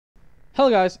Hello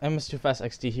guys, I'm Mr. Fast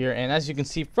XD here, and as you can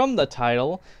see from the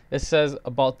title, it says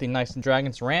about the nice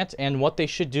Dragons rant and what they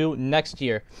should do next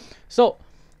year. So,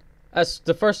 as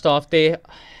the first off, they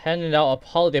handed out a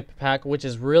holiday pack, which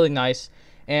is really nice,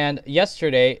 and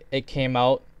yesterday it came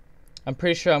out. I'm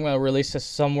pretty sure I'm going to release this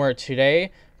somewhere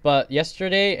today, but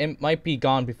yesterday it might be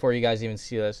gone before you guys even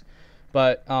see this.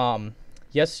 But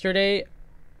yesterday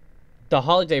the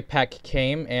holiday pack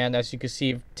came, and as you can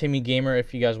see, Timmy Gamer,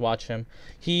 if you guys watch him,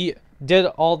 he did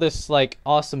all this like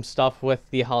awesome stuff with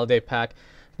the holiday pack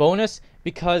bonus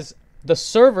because the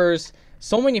servers,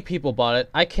 so many people bought it.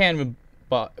 I can't even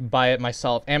buy it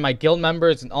myself, and my guild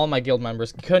members and all my guild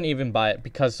members couldn't even buy it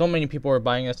because so many people were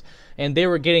buying this, and they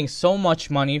were getting so much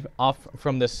money off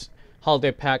from this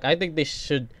holiday pack. I think they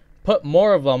should put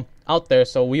more of them out there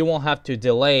so we won't have to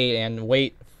delay and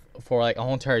wait for like a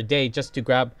whole entire day just to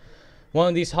grab one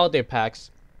of these holiday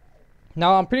packs.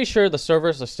 Now I'm pretty sure the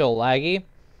servers are still laggy.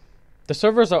 The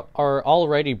servers are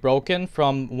already broken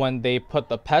from when they put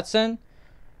the pets in.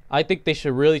 I think they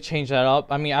should really change that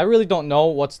up. I mean, I really don't know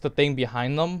what's the thing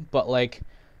behind them, but like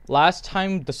last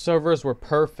time the servers were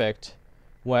perfect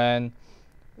when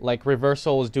like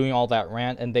Reversal was doing all that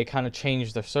rant, and they kind of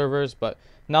changed their servers, but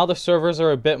now the servers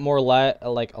are a bit more like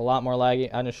a lot more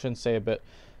laggy. I shouldn't say a bit.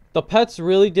 The pets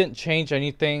really didn't change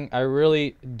anything. I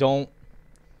really don't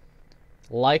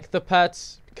like the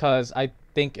pets because I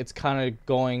think it's kind of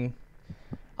going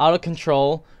out of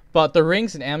control. But the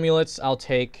rings and amulets I'll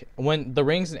take. When the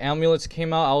rings and amulets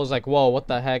came out, I was like, whoa, what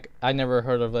the heck, I never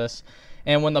heard of this.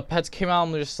 And when the pets came out,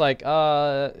 I'm just like,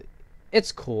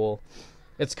 it's cool.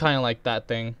 It's kind of like that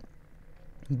thing.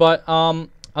 But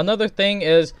another thing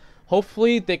is,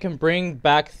 hopefully they can bring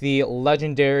back the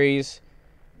legendaries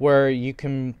where you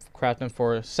can craft them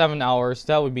for 7 hours.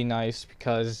 That would be nice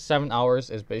because 7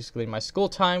 hours is basically my school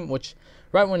time, which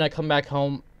right when I come back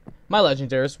home, my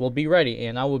legendaries will be ready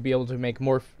and I will be able to make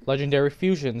more legendary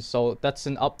fusions, so that's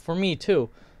an up for me too.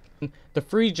 The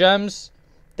free gems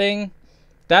thing,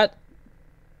 that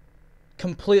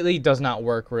completely does not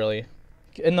work really.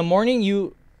 In the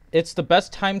morning, it's the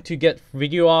best time to get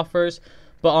video offers,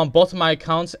 but on both of my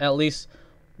accounts, at least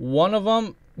one of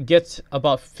them gets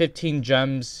about 15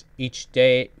 gems each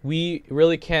day. We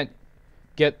really can't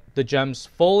get the gems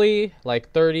fully,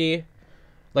 like 30,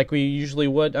 like we usually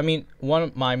would. I mean,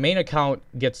 my main account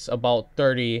gets about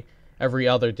 30 every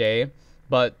other day,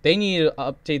 but they need to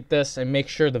update this and make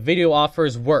sure the video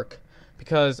offers work,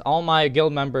 because all my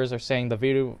guild members are saying the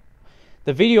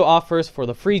video offers for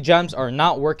the free gems are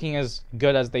not working as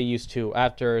good as they used to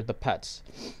after the pets,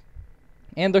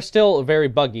 and they're still very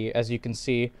buggy, as you can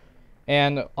see.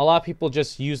 And a lot of people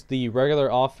just use the regular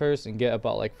offers and get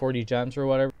about like 40 gems or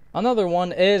whatever. Another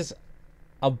one is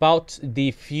about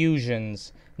the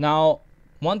fusions. Now,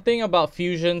 one thing about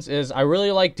fusions is I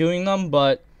really like doing them,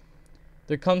 but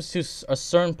there comes to a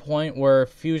certain point where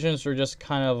fusions are just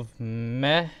kind of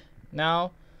meh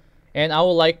now. And I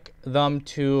would like them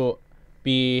to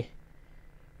be,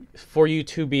 for you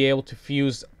to be able to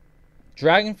fuse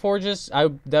Dragon Forges.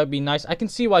 That'd be nice. I can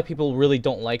see why people really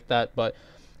don't like that, but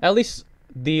at least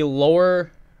the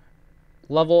lower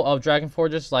level of Dragon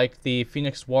Forges, like the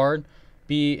Phoenix Ward,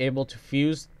 be able to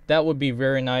fuse. That would be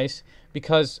very nice,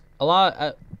 because a lot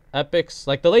of epics,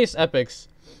 like the latest epics,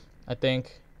 I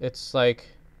think it's like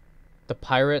the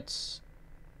Pirate's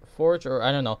Forge, or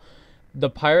I don't know, the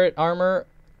Pirate armor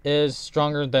is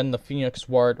stronger than the Phoenix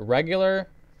Ward regular,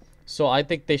 so I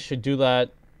think they should do that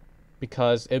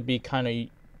because it'd be kind of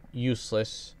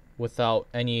useless without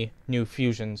any new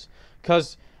fusions.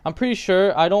 Because I'm pretty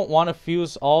sure I don't want to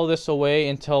fuse all this away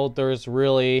until there's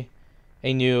really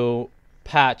a new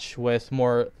patch with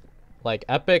more like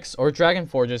epics or Dragon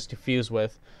Forges to fuse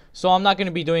with. So I'm not going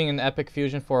to be doing an epic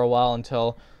fusion for a while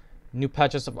until new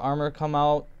patches of armor come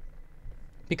out.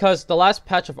 Because the last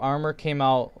patch of armor came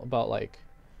out about like,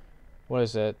 what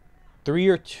is it, 3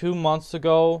 or 2 months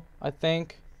ago, I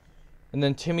think. And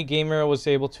then Timmy Gamer was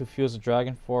able to fuse a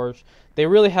Dragon Forge. They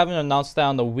really haven't announced that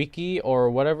on the wiki or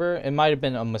whatever. It might have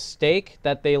been a mistake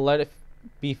that they let it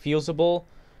be fusible,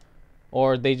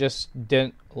 or they just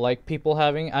didn't like people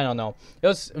having. I don't know. It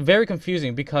was very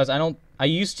confusing because I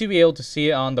used to be able to see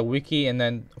it on the wiki, and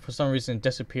then for some reason it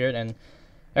disappeared. And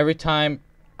every time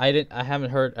I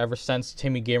haven't heard ever since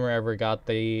Timmy Gamer ever got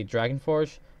the Dragon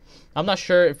Forge. I'm not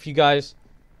sure if you guys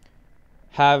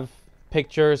have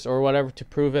pictures or whatever to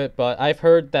prove it, but I've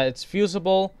heard that it's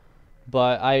fusible,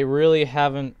 but I really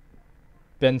haven't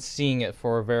been seeing it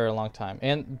for a very long time,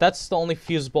 and that's the only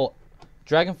fusible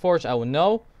Dragon Forge I would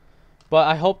know. But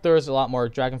I hope there's a lot more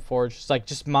Dragon Forge. It's like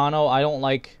just mono. I don't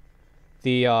like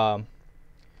the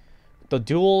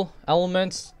dual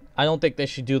elements I don't think they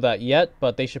should do that yet,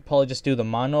 but they should probably just do the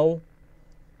mono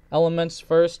elements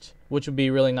first, which would be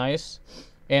really nice.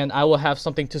 And I will have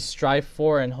something to strive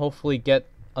for and hopefully get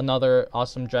another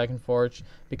awesome Dragon Forge,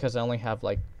 because I only have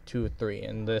like 2 or 3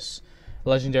 in this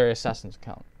Legendary Assassin's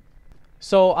account.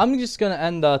 So I'm just gonna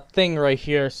end the thing right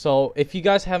here. So if you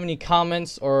guys have any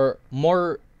comments or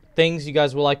more things you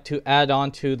guys would like to add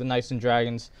on to the Knights and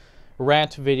Dragons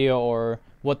rant video, or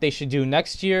what they should do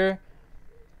next year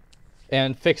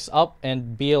and fix up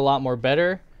and be a lot more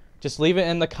better, just leave it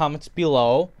in the comments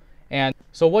below. And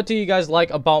so what do you guys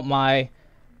like about my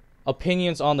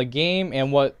opinions on the game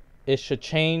and what it should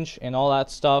change and all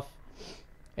that stuff,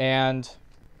 and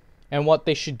what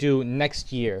they should do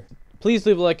next year? Please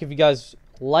leave a like if you guys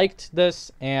liked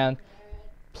this, and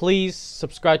please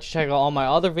subscribe to check out all my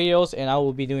other videos, and I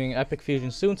will be doing Epic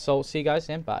Fusion soon. So see you guys,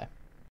 and bye.